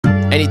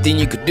Anything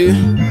you could do,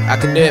 I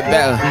could do it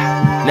better.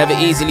 Never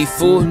easily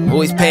fooled,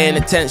 always paying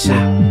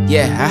attention.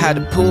 Yeah, I had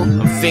a pool,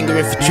 I'm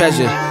fingering for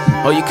treasure.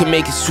 Or you can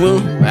make it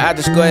swoon, but I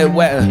just got it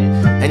wetter.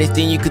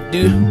 Anything you could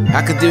do,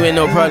 I could do it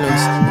no problems.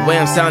 The way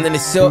I'm sounding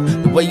is silk,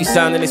 the way you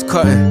sounding is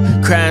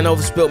cotton. Crying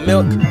over spilt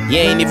milk, you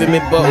ain't even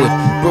been bottled.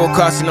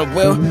 Broadcasting a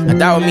will,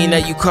 and that would mean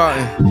that you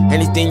cotton.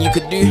 Anything you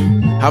could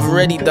do, I've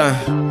already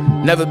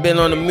done. Never been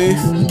on the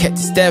move, kept it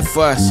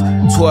steadfast.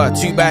 Tour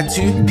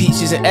 2x2,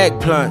 peaches and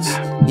eggplants.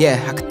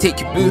 Yeah, I could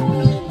take your boo,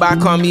 but I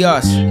can't be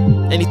asked.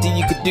 Anything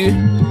you could do,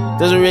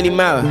 doesn't really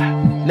matter.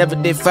 Never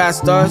did 5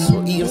 stars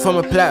or eating from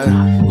a platter.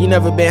 You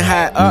never been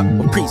high up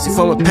or preaching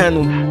from a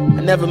panel.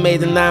 I never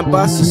made a 9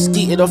 bus or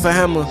skeeted off a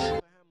hammer.